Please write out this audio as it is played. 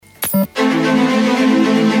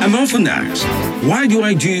often asked, why do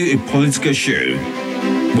I do a political show?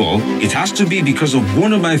 Well, it has to be because of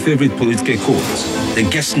one of my favorite political quotes, the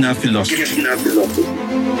Gessner philosophy.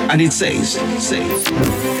 And it says,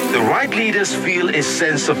 the right leaders feel a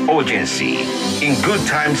sense of urgency in good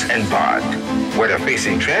times and bad, whether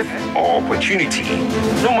facing threat or opportunity.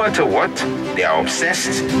 No matter what, they are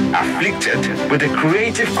obsessed, afflicted with a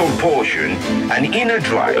creative compulsion and inner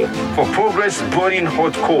drive for progress, burning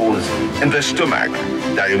hot coals in the stomach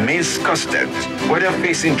that remains constant, whether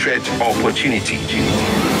facing threat or opportunity.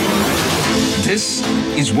 This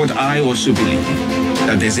is what I also believe,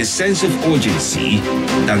 that there's a sense of urgency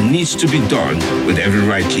that needs to be done with every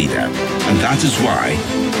right leader. And that is why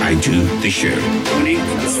I do the show.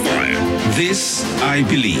 This, I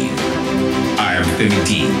believe. I am Femi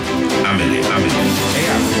D. Amele.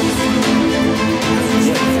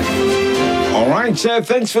 All right,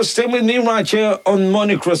 thanks for staying with me right here on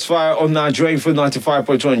Morning Crossfire on Nigeria for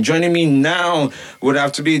 95.1. Joining me now would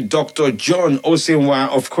have to be Dr. John Osenwa.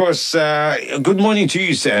 Of course, good morning to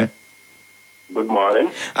you, sir. Good morning.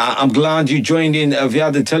 I'm glad you joined in via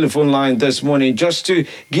the telephone line this morning. Just to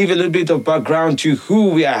give a little bit of background to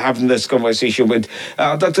who we are having this conversation with.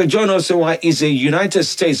 Dr. John Osenwa is a United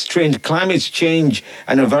States-trained climate change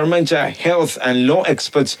and environmental health and law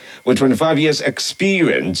expert with 25 years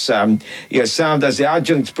experience. He has served as the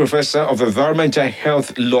adjunct professor of environmental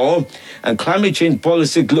health law and climate change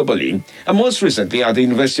policy globally, and most recently at the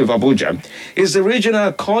University of Abuja. He's the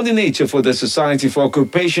regional coordinator for the Society for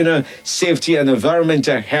Occupational Safety and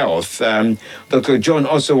Environmental Health. Dr. John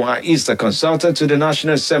Osenwa is the consultant to the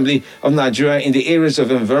National Assembly of Nigeria in the areas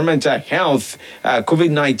of environmental health,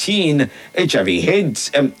 COVID-19,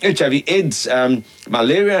 HIV/AIDS,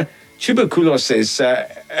 malaria, tuberculosis,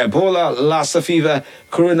 Ebola, Lassa fever,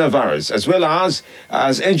 coronavirus, as well as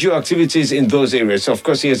NGO activities in those areas. Of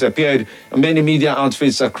course, he has appeared in many media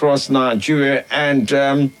outfits across Nigeria and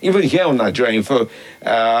even here in Nigeria.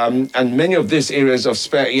 And many of these areas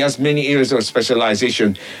he has many areas of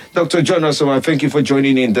specialization. Dr. John Osenwa, thank you for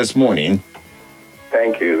joining in this morning.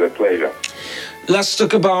 Thank you. It's a pleasure. Let's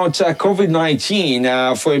talk about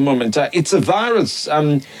COVID-19 for a moment. It's a virus.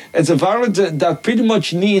 It's a virus that pretty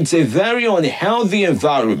much needs a very unhealthy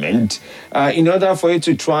environment in order for it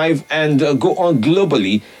to thrive and go on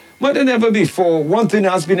globally. More than ever before, one thing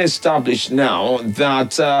has been established now,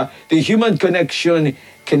 that the human connection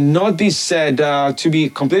cannot be said to be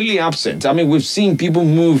completely absent. I mean, we've seen people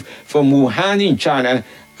move from Wuhan in China,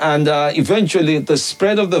 and eventually the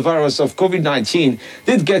spread of the virus of COVID-19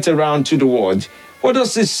 did get around to the world. What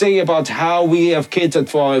does this say about how we have catered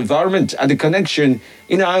for our environment and the connection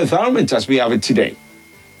in our environment as we have it today?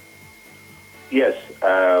 Yes.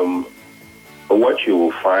 What you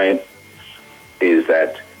will find is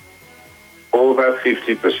that over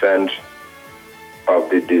 50% of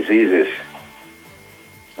the diseases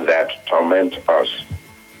that torment us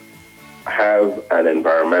have an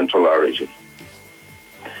environmental origin.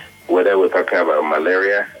 Whether we're talking about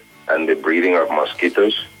malaria and the breeding of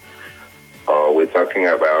mosquitoes, or we're talking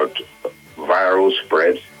about viral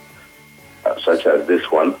spread, such as this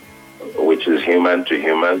one, which is human to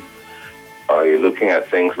human, or you're looking at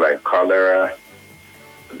things like cholera,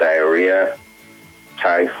 diarrhea,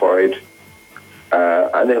 typhoid,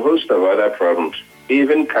 and a host of other problems.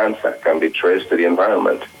 Even cancer can be traced to the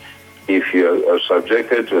environment. If you're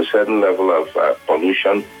subjected to a certain level of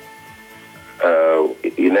pollution,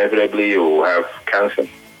 inevitably you will have cancer.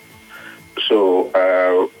 So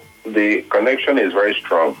the connection is very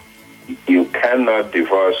strong. You cannot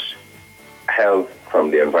divorce health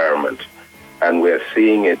from the environment. And we're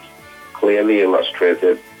seeing it clearly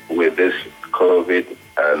illustrated with this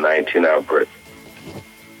COVID-19 outbreak.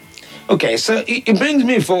 Okay, so it brings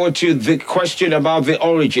me forward to the question about the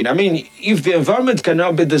origin. I mean, if the environment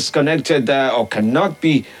cannot be disconnected or cannot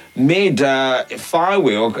be made far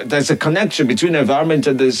away, or there's a connection between environment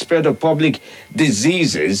and the spread of public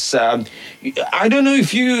diseases. I don't know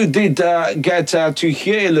if you did get to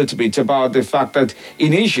hear a little bit about the fact that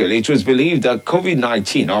initially it was believed that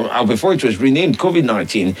COVID-19, or before it was renamed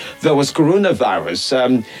COVID-19, there was coronavirus.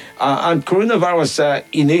 And coronavirus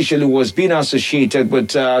initially was being associated with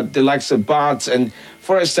the likes of bats and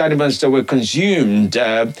forest animals that were consumed,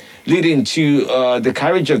 leading to the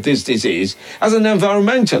carriage of this disease. As an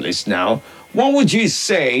environmentalist now, what would you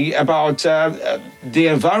say about the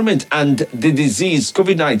environment and the disease,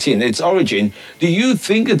 COVID-19, its origin? Do you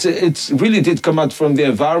think it's really did come out from the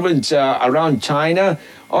environment around China,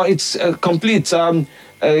 or it's a complete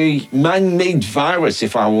a man-made virus,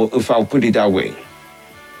 if I'll put it that way?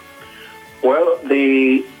 Well,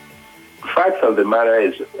 the fact of the matter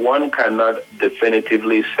is one cannot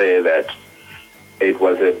definitively say that it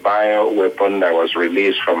was a bioweapon that was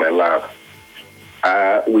released from a lab.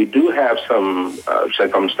 We do have some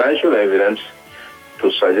circumstantial evidence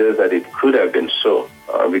to suggest that it could have been so,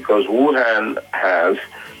 because Wuhan has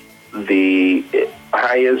the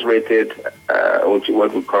highest rated,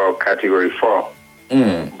 what we call Category 4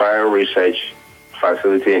 bioresearch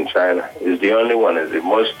facility in China. It's the only one, it's the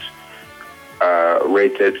most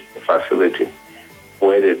rated facility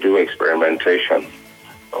where they do experimentation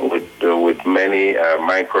with many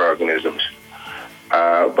microorganisms.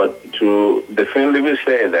 But to definitively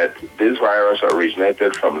say that this virus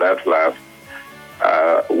originated from that lab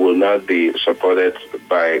will not be supported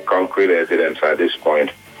by concrete evidence at this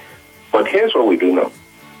point. But here's what we do know.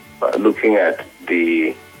 Looking at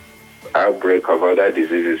the outbreak of other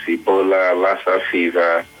diseases, Ebola, Lassa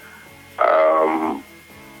fever,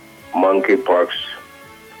 monkeypox,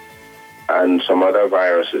 and some other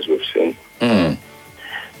viruses we've seen.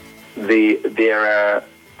 There are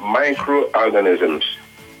microorganisms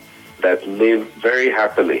that live very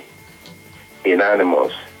happily in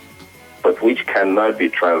animals, but which cannot be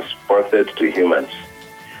transported to humans.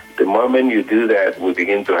 The moment you do that, we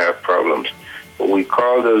begin to have problems. We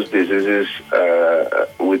call those diseases,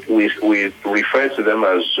 we refer to them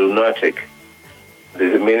as zoonotic,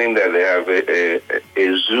 meaning that they have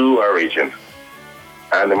a zoo origin,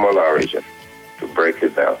 animal origin, to break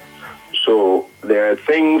it down. So there are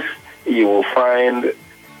things you will find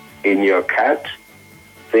in your cat,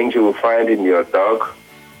 things you will find in your dog,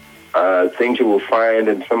 things you will find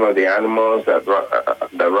in some of the animals that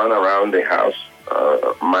run around the house,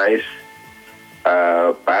 mice,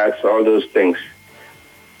 bats, all those things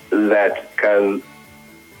that can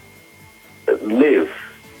live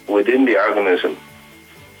within the organism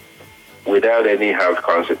without any health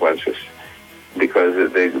consequences,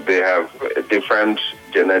 because they have a different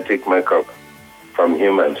genetic makeup from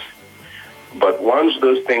humans. But once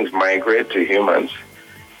those things migrate to humans,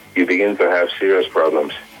 you begin to have serious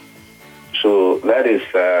problems. So that is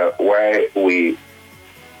why we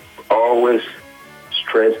always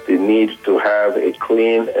stress the need to have a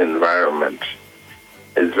clean environment.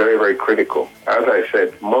 It's very, very critical. As I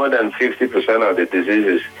said, more than 50% of the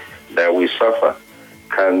diseases that we suffer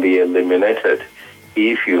can be eliminated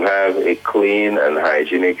if you have a clean and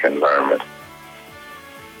hygienic environment.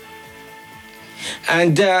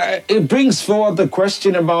 And it brings forward the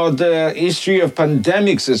question about the history of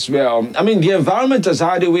pandemics as well. I mean, the environment has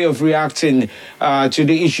had a way of reacting to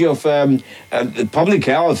the issue of public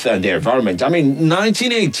health and the environment. I mean,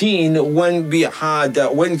 1918, when we had,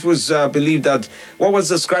 when it was believed that what was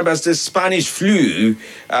described as the Spanish flu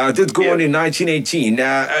did go on in 1918,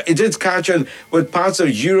 it did catch on with parts of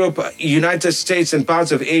Europe, United States, and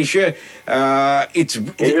parts of Asia.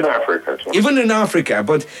 Even Africa, too. Even in Africa,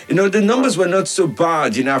 but you know the numbers were not so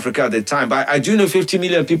bad in Africa at the time. But I do know 50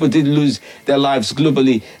 million people did lose their lives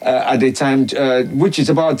globally at the time, which is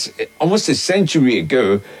about almost a century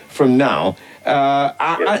ago from now.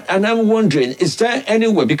 And I'm wondering, is there any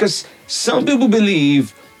way? Because some people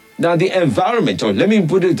believe that the environment, or let me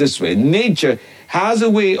put it this way, nature has a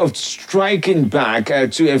way of striking back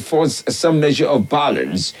to enforce some measure of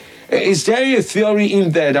balance. Is there a theory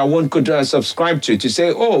in there that one could subscribe to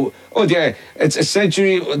say, yeah, it's a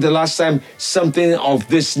century the last time something of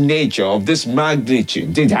this nature, of this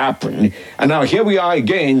magnitude did happen. And now here we are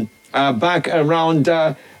again, back around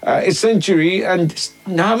a century and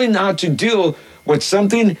having had to deal with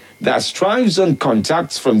something that strives on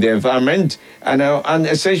contacts from the environment and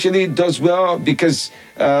essentially does well because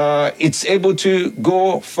it's able to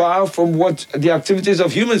go far from what the activities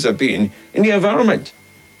of humans have been in the environment.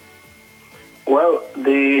 Well,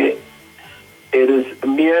 it is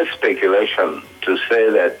mere speculation to say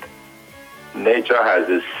that nature has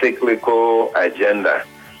a cyclical agenda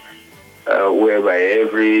whereby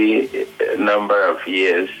every number of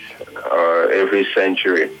years or every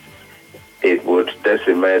century it would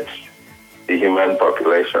decimate the human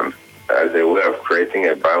population as a way of creating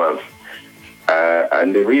a balance.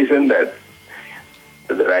 And the reason that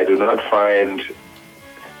I do not find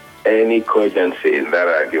any cogency in that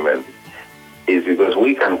argument is because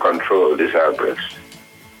we can control these outbreaks.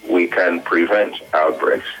 We can prevent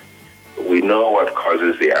outbreaks. We know what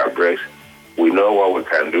causes the outbreaks. We know what we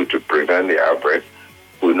can do to prevent the outbreak.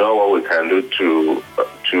 We know what we can do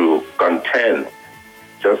to contain,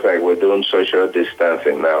 just like we're doing social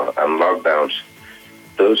distancing now and lockdowns.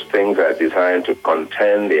 Those things are designed to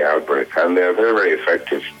contain the outbreak, and they're very, very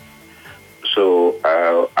effective. So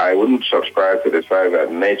I wouldn't subscribe to the fact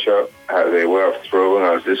that nature has a way of throwing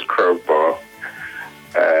us this curveball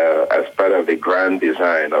as part of the grand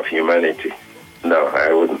design of humanity. No,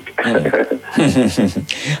 I wouldn't.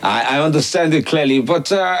 I understand it clearly, but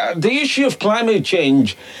the issue of climate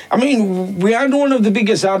change, I mean, we had one of the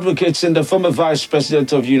biggest advocates in the former Vice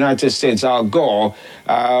President of the United States, Al Gore,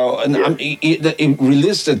 and he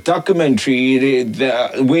released a documentary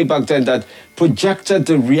way back then that projected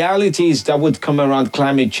the realities that would come around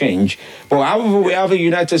climate change. But however, we have a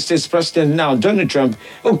United States president now, Donald Trump,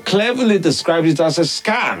 who cleverly described it as a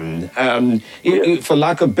scam, for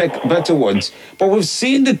lack of better words. But we've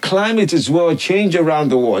seen the climate as well change around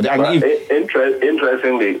the world. And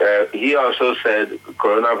interestingly, he also said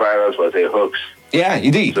coronavirus was a hoax. Yeah,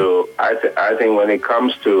 he did. So I think when it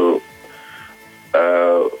comes to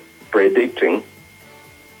predicting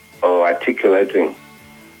or articulating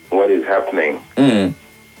what is happening,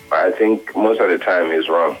 I think most of the time he's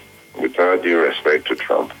wrong, with all due respect to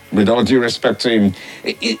Trump. With all due respect to him.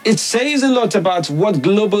 It says a lot about what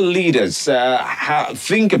global leaders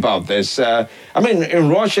think about this. I mean, in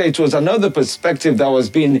Russia, it was another perspective that was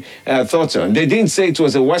being thought on. They didn't say it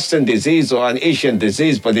was a Western disease or an Asian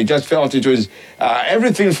disease, but they just felt it was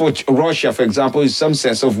everything for Russia, for example, is some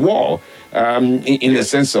sense of war. In the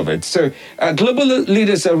sense of it. So global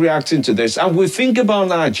leaders are reacting to this. And we think about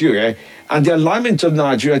Nigeria and the alignment of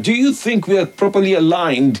Nigeria. Do you think we are properly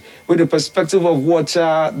aligned with the perspective of what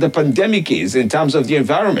the pandemic is in terms of the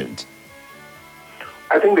environment?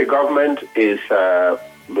 I think the government is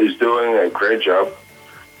doing a great job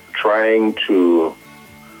trying to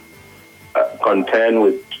contend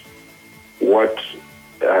with what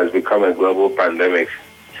has become a global pandemic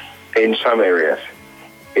in some areas.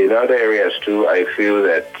 In other areas too, I feel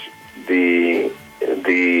that the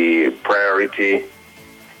priority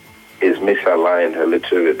is misaligned a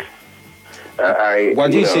little bit. Why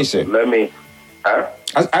do you say so? Let me.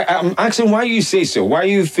 I'm asking why you say so. Why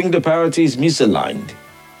you think the priority is misaligned?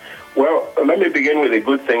 Well, let me begin with the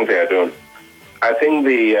good things they are doing. I think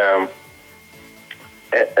the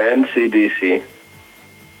NCDC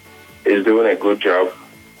is doing a good job.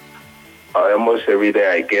 Almost every day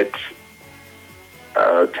I get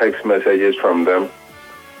text messages from them,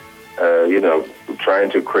 trying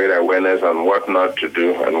to create awareness on what not to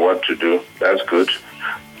do and what to do. That's good.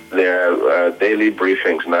 There are daily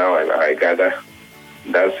briefings now, and I gather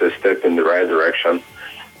that's a step in the right direction.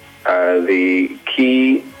 The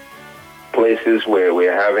key places where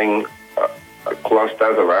we're having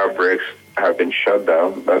clusters of outbreaks have been shut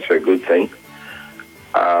down. That's a good thing.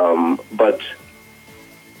 But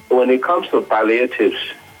when it comes to palliatives,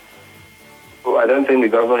 I don't think the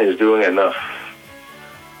government is doing enough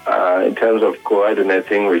in terms of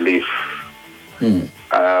coordinating relief.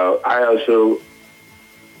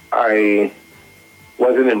 I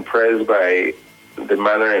wasn't impressed by the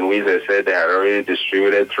manner in which they said they had already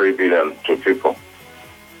distributed $3 billion to people.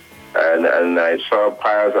 And I saw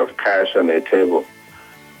piles of cash on the table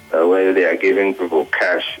where they are giving people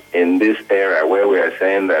cash in this era where we are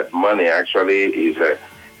saying that money actually is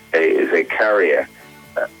a carrier,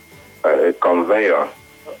 a conveyor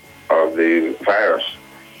of the virus.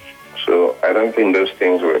 So I don't think those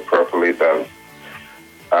things were properly done.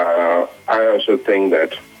 I also think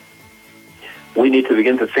that we need to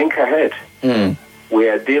begin to think ahead. We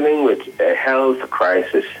are dealing with a health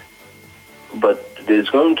crisis, but there's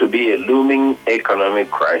going to be a looming economic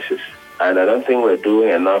crisis. And I don't think we're doing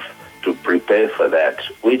enough to prepare for that,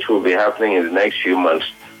 which will be happening in the next few months.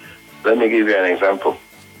 Let me give you an example.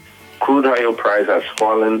 Crude oil price has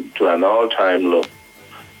fallen to an all-time low.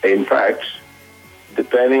 In fact,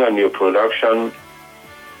 depending on your production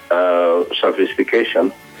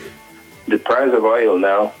sophistication, the price of oil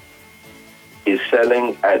now is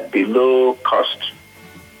selling at below cost.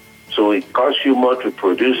 So it costs you more to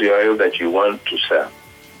produce the oil that you want to sell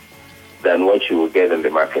than what you will get in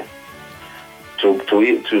the market.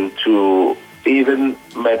 To even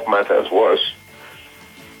make matters worse,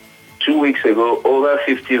 2 weeks ago, over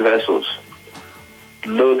 50 vessels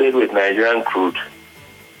loaded with Nigerian crude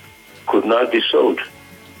could not be sold.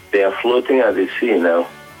 They are floating at the sea now,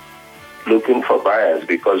 looking for buyers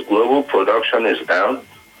because global production is down,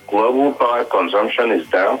 global power consumption is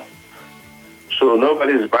down, so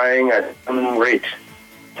nobody's buying at some rate.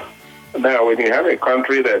 Now, when you have a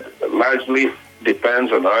country that largely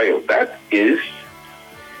depends on oil, that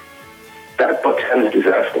portends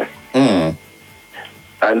disaster.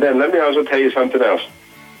 And then let me also tell you something else.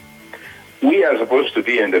 We are supposed to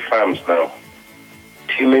be in the farms now,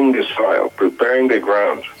 tilling the soil, preparing the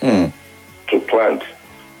ground to plant,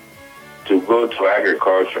 to go to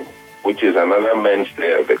agriculture, which is another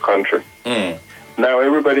mainstay of the country. Now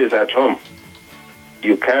everybody is at home.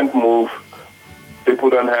 You can't move. People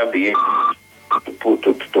don't have the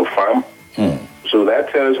to farm. So that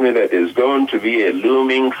tells me that there's going to be a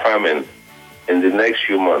looming famine in the next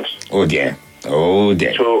few months. Oh dear. Oh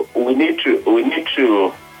dear. So we need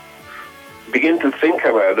to begin to think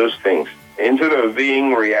about those things instead of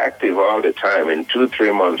being reactive all the time. In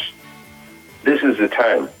 2-3 months, this is the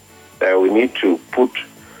time that we need to put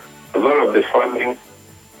a lot of the funding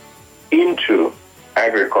into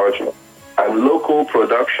agriculture and local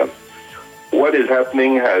production. What is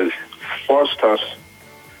happening has forced us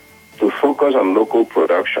to focus on local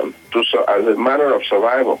production as a matter of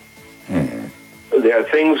survival. Mm-hmm. There are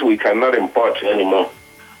things we cannot import anymore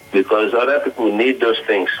because other people need those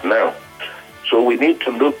things now. So we need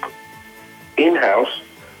to look in-house,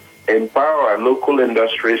 empower our local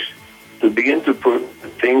industries to begin to put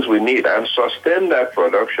things we need and sustain that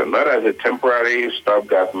production, not as a temporary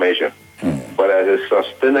stopgap measure, but as a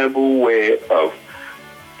sustainable way of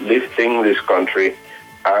lifting this country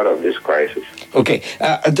out of this crisis. Okay.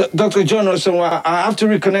 Dr. John also, I have to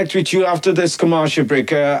reconnect with you after this commercial break.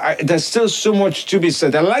 There's still so much to be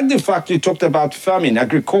said. I like the fact you talked about farming,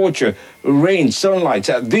 agriculture, rain, sunlight.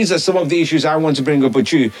 These are some of the issues I want to bring up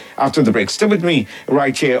with you after the break. Stay with me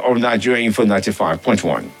right here on Nigeria Info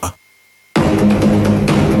 95.1.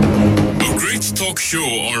 Talk show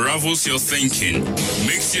unravels your thinking,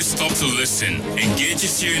 makes you stop to listen,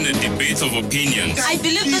 engages you in a debate of opinions. I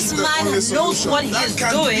believe this man knows what he is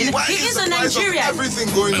doing. He is a Nigerian.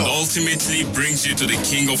 And ultimately brings you to the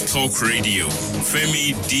king of talk radio,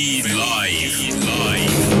 Femi D Live.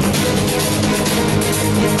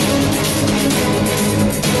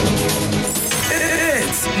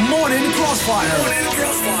 It's Morning Crossfire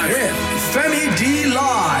with Femi D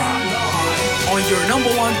Live. On your number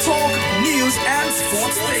one talk, news and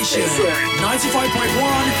sports station,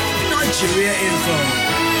 95.1 Nigeria Info.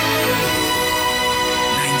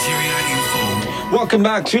 Welcome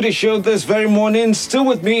back to the show this very morning. Still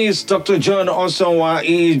with me is Dr. John Osonwa.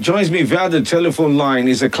 He joins me via the telephone line.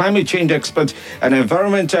 He's a climate change expert and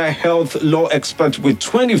environmental health law expert with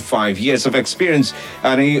 25 years of experience.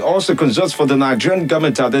 And he also consults for the Nigerian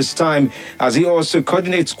government at this time, as he also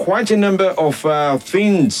coordinates quite a number of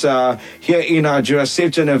things here in Nigeria: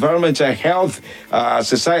 Safety and Environmental Health,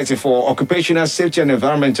 Society for Occupational Safety and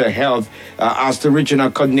Environmental Health as the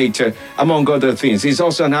regional coordinator, among other things. He's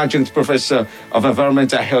also an adjunct professor of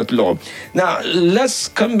environmental health law. Now, let's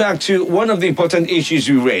come back to one of the important issues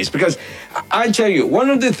we raised, because I tell you, one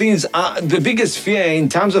of the things, the biggest fear in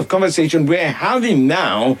terms of conversation we're having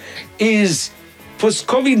now is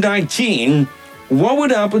post-COVID-19, what would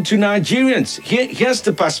happen to Nigerians? Here's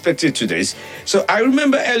the perspective to this. So I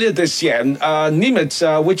remember earlier this year,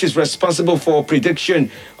 NIMET, which is responsible for prediction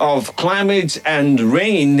of climate and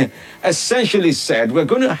rain, essentially said we're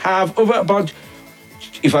going to have over about,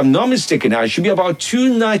 if I'm not mistaken, it should be about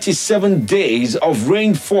 297 days of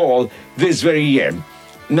rainfall this very year.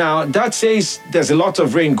 Now, that says there's a lot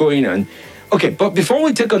of rain going on. Okay, but before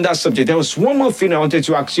we take on that subject, there was one more thing I wanted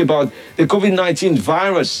to ask you about the COVID-19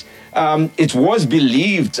 virus. It was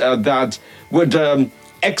believed that with the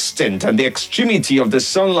extent and the extremity of the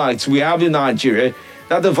sunlight we have in Nigeria,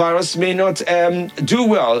 that the virus may not do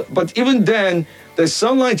well. But even then, the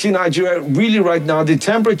sunlight in Nigeria, really right now, the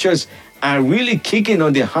temperatures are really kicking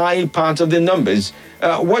on the high part of the numbers.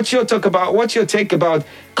 What's your take about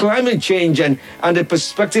climate change and the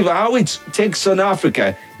perspective of how it takes on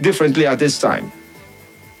Africa differently at this time?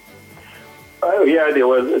 Oh yeah, there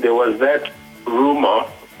was that rumor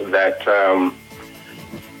that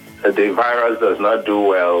the virus does not do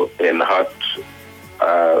well in hot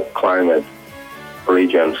climate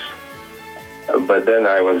regions. But then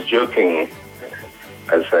I was joking,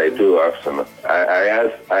 as I do often. I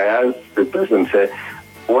asked the person, say,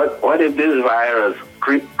 what if this virus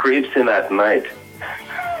creeps in at night?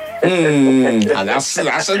 That's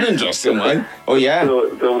an interesting one. Oh yeah.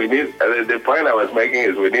 So we need. The point I was making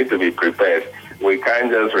is we need to be prepared. We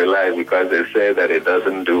can't just rely because they say that it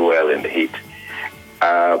doesn't do well in the heat.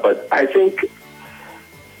 But I think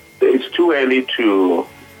it's too early to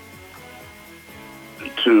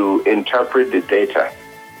interpret the data.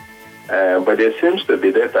 But there seems to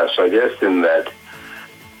be data suggesting that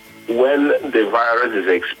when the virus is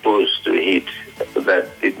exposed to heat, that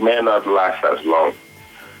it may not last as long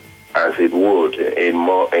as it would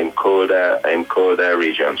in colder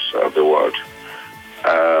regions of the world.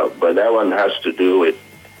 But that one has to do with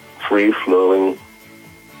free-flowing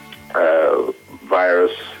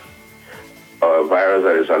virus, or virus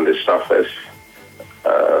that is on the surface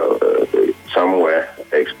somewhere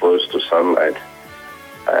exposed to sunlight.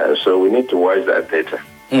 So we need to watch that data.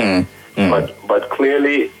 But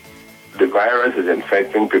clearly, the virus is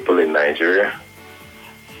infecting people in Nigeria.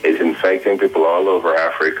 It's infecting people all over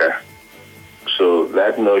Africa. So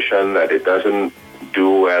that notion that it doesn't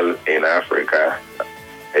do well in Africa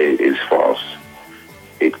is false.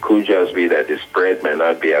 It could just be that the spread may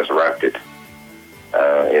not be as rapid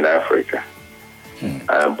in Africa.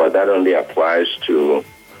 But that only applies to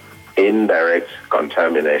indirect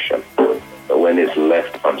contamination when it's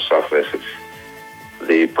left on surfaces.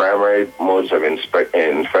 The primary modes of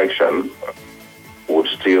infection would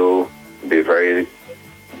still be very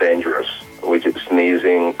dangerous, which is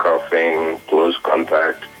sneezing, coughing, close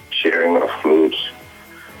contact, sharing of fluids.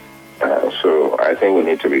 So I think we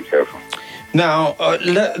need to be careful. Now,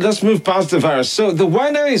 let's move past the virus. So the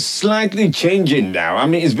weather is slightly changing now. I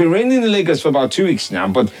mean, it's been raining in Lagos for about 2 weeks now,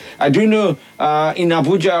 but I do know in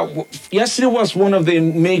Abuja, yesterday was one of the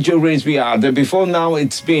major rains we had. Before now,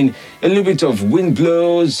 it's been a little bit of wind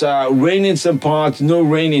blows, rain in some parts, no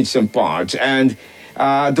rain in some parts. And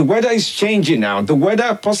the weather is changing now. The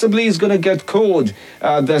weather possibly is going to get cold.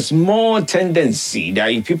 There's more tendency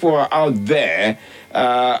that if people are out there,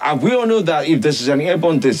 and we all know that if this is an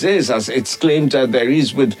airborne disease, as it's claimed that there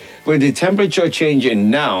is with the temperature changing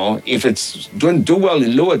now, if it's don't do well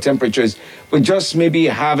in lower temperatures, we're just maybe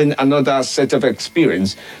having another set of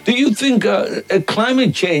experience. Do you think a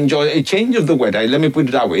climate change or a change of the weather, let me put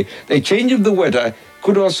it that way, a change of the weather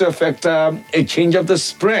could also affect a change of the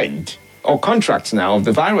spread or contracts now of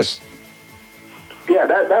the virus? Yeah,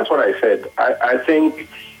 that's what I said. I think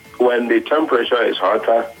when the temperature is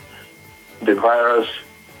hotter, the virus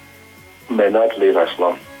may not live as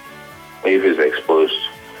long if it's exposed.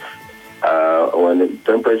 When the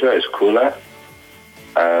temperature is cooler,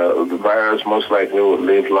 the virus most likely will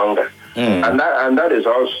live longer. And that is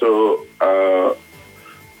also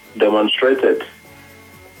demonstrated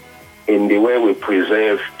in the way we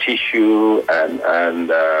preserve tissue and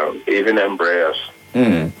even embryos.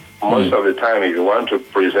 Most of the time, if you want to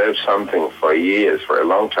preserve something for years, for a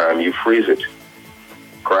long time, you freeze it.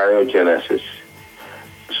 Cryogenesis.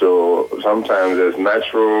 So sometimes there's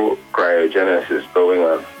natural cryogenesis going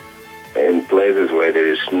on in places where there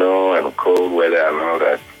is snow and cold weather and all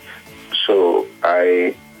that. So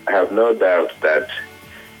I have no doubt that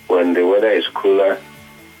when the weather is cooler,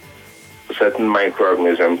 certain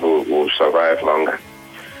microorganisms will survive longer.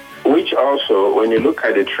 Which also, when you look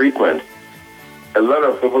at the treatment, a lot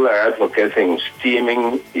of people are advocating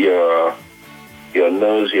steaming your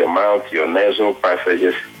nose, your mouth, your nasal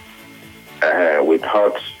passages with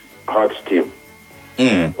hot steam,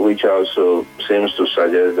 which also seems to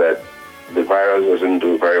suggest that the virus doesn't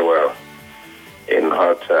do very well in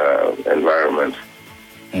hot environments.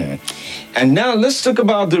 And now let's talk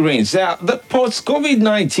about the rains. The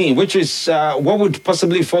post-COVID-19, which is what would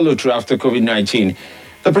possibly follow through after COVID-19.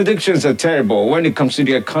 The predictions are terrible when it comes to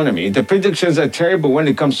the economy. The predictions are terrible when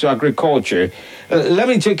it comes to agriculture. Let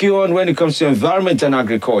me take you on when it comes to environment and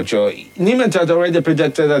agriculture. Nimet had already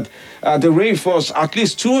predicted that the rainfalls, at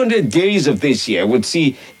least 200 days of this year, would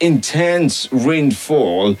see intense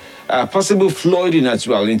rainfall, possible flooding as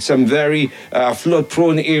well in some very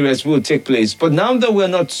flood-prone areas will take place. But now that we're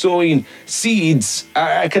not sowing seeds,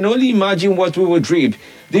 I can only imagine what we would reap.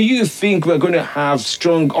 Do you think we're going to have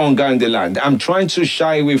strong hunger in the land? I'm trying to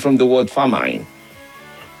shy away from the word famine.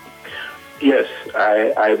 Yes,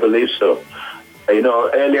 I believe so. You know,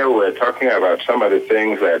 earlier we were talking about some of the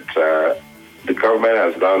things that the government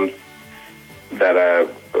has done that are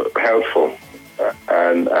helpful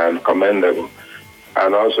and commendable,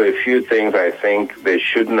 and also a few things I think they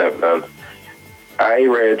shouldn't have done. I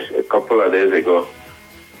read a couple of days ago,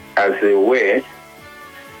 as a way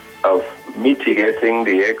of mitigating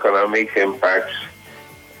the economic impacts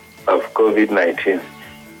of COVID-19,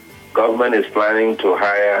 government is planning to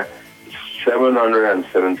hire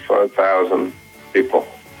 774,000 people,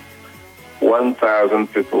 1,000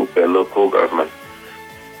 people per local government.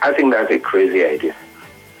 I think that's a crazy idea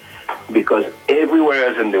because everywhere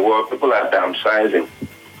else in the world, people are downsizing.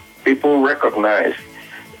 People recognize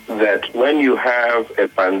that when you have a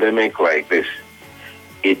pandemic like this,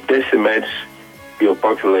 it decimates your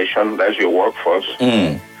population, that's your workforce.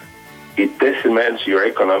 It decimates your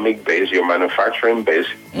economic base, your manufacturing base.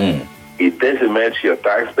 It decimates your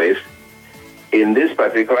tax base. In this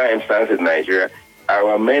particular instance in Nigeria,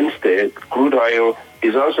 our mainstay, crude oil,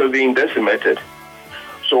 is also being decimated.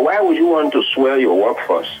 So why would you want to swell your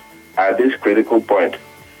workforce at this critical point?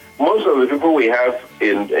 Most of the people we have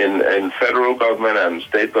in federal government and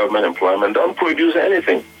state government employment don't produce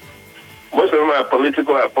anything. Most of them are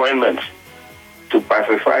political appointments to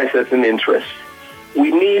pacify certain interests.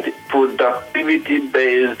 We need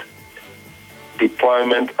productivity-based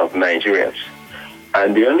deployment of Nigerians.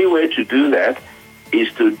 And the only way to do that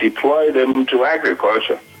is to deploy them to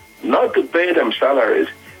agriculture, not to pay them salaries,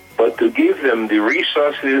 but to give them the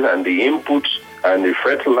resources and the inputs and the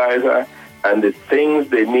fertilizer and the things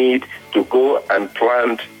they need to go and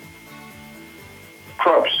plant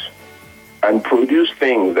crops and produce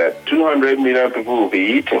things that 200 million people will be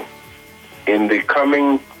eating in the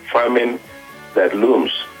coming famine that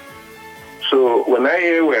looms. So when I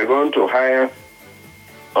hear we're going to hire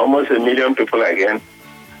almost 1 million people again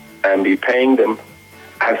and be paying them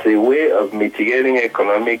as a way of mitigating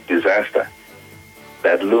economic disaster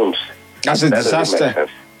that looms. That's a disaster.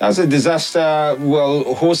 That's a disaster,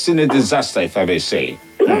 well, hosting a disaster, if I may say.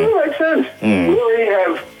 It doesn't make sense. We already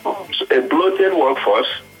have a bloated workforce.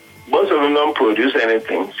 Most of them don't produce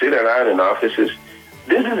anything, sit around in offices.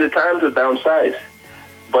 This is the time to downsize.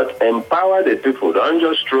 But empower the people. Don't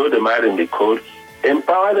just throw them out in the cold.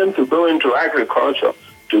 Empower them to go into agriculture,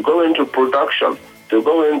 to go into production, to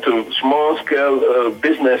go into small-scale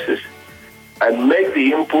businesses, and make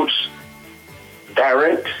the inputs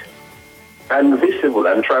direct and visible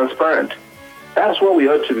and transparent. That's what we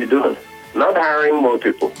ought to be doing. Not hiring more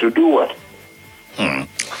people. To do what?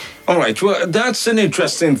 All right. Well, that's an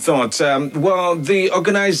interesting thought. Well, the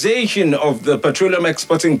Organization of the Petroleum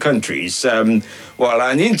Exporting Countries, an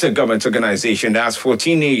intergovernmental organization that has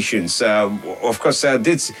 14 nations, of course,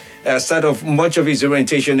 did start off much of its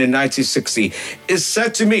orientation in 1960, is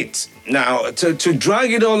set to meet now to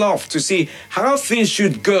drag it all off to see how things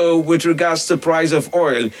should go with regards to the price of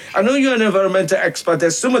oil. I know you're an environmental expert.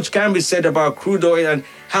 There's so much can be said about crude oil and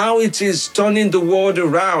how it is turning the world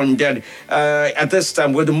around and, at this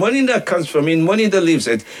time with the money that comes from it, money that leaves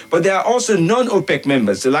it. But there are also non-OPEC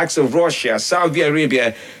members, the likes of Russia, Saudi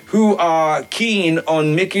Arabia, who are keen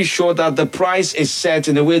on making sure that the price is set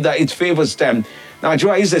in a way that it favors them.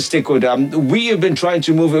 Nigeria is a stakeholder. We have been trying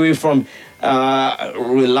to move away from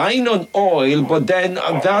relying on oil, but then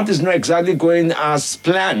that is not exactly going as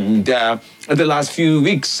planned in the last few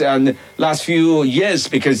weeks and last few years,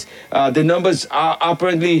 because the numbers are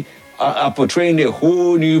apparently portraying a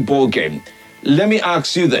whole new ballgame. Let me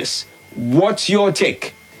ask you this. What's your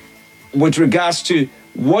take with regards to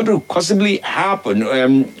what will possibly happen?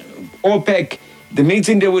 OPEC, the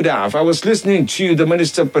meeting they would have. I was listening to the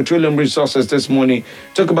Minister of Petroleum Resources this morning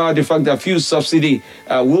talk about the fact that fuel subsidy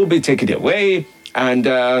will be taken away, and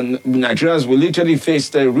Nigerians will literally face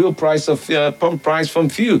the real price of pump price from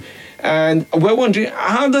fuel. And we're wondering,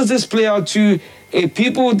 how does this play out to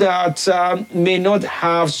people that may not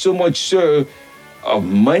have so much of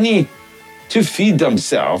money to feed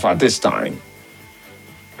themselves at this time?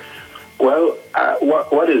 Well,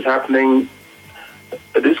 what is happening,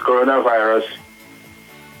 this coronavirus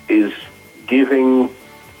is giving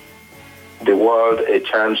the world a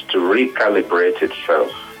chance to recalibrate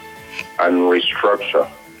itself and restructure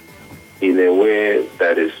in a way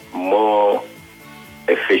that is more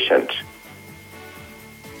efficient.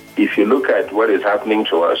 If you look at what is happening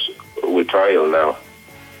to us with oil now,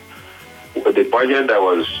 the budget that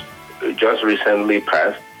was just recently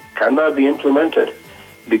passed cannot be implemented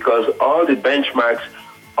because all the benchmarks,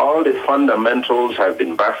 all the fundamentals have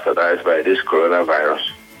been bastardized by this coronavirus.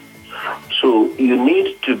 So you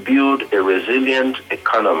need to build a resilient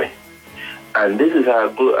economy. And this is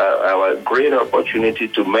our great opportunity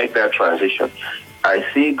to make that transition. I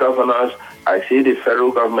see governors, I see the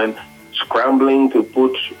federal government scrambling to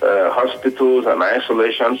put hospitals and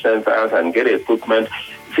isolation centers and get equipment.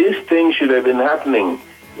 These things should have been happening.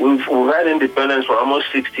 We've had independence for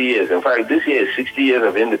almost 60 years. In fact, this year is 60 years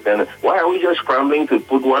of independence. Why are we just scrambling to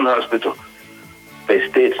put one hospital by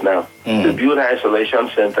states now, to build isolation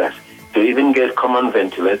centers, to even get common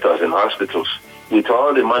ventilators in hospitals with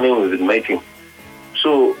all the money we've been making?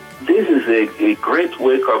 So this is a great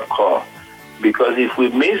wake-up call, because if we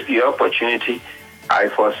miss the opportunity, I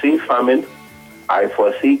foresee famine, I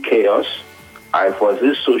foresee chaos, I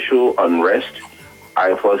foresee social unrest,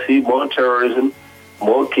 I foresee more terrorism,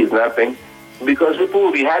 more kidnapping, because people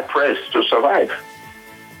will be hard-pressed to survive.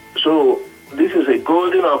 So this is a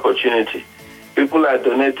golden opportunity. People are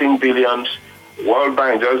donating billions. World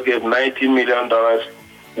Bank just gave $19 million.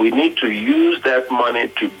 We need to use that money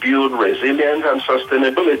to build resilience and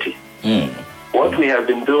sustainability. What we have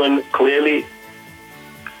been doing clearly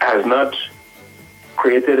has not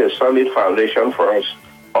created a solid foundation for us.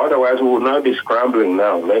 Otherwise, we would not be scrambling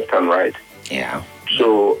now, left and right. Yeah.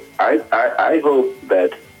 So I hope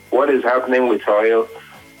that what is happening with oil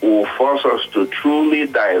will force us to truly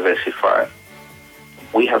diversify.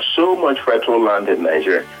 We have so much fertile land in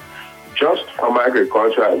Nigeria. Just from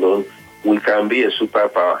agriculture alone, we can be a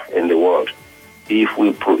superpower in the world. If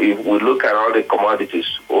we look at all the commodities,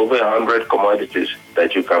 over 100 commodities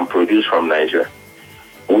that you can produce from Nigeria.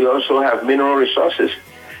 We also have mineral resources.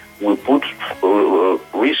 We put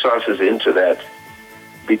resources into that.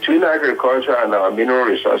 between agriculture and our mineral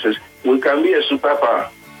resources, we can be a superpower,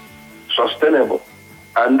 sustainable.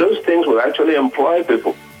 And those things will actually employ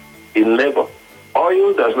people in labor.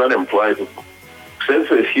 Oil does not employ people, except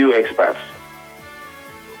for a few experts.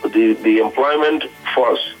 The employment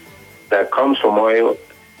force that comes from oil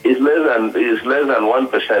is less than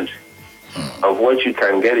 1% of what you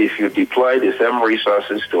can get if you deploy the same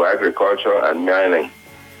resources to agriculture and mining.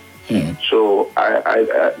 So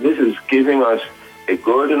this is giving us a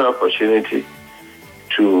golden opportunity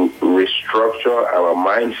to restructure our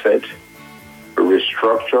mindset,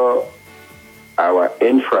 restructure our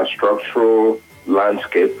infrastructural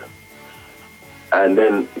landscape, and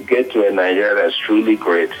then get to a Nigeria that's truly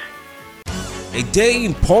great. A day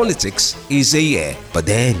in politics is a year, but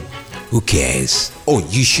then who cares? Or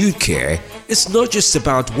you should care. It's not just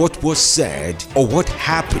about what was said or what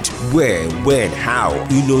happened, where, when, how,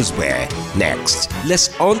 who knows where. Next,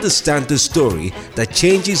 let's understand the story that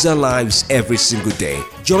changes our lives every single day.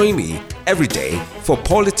 Join me every day for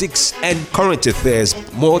politics and current affairs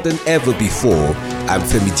more than ever before. I'm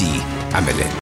Femi D. Amele.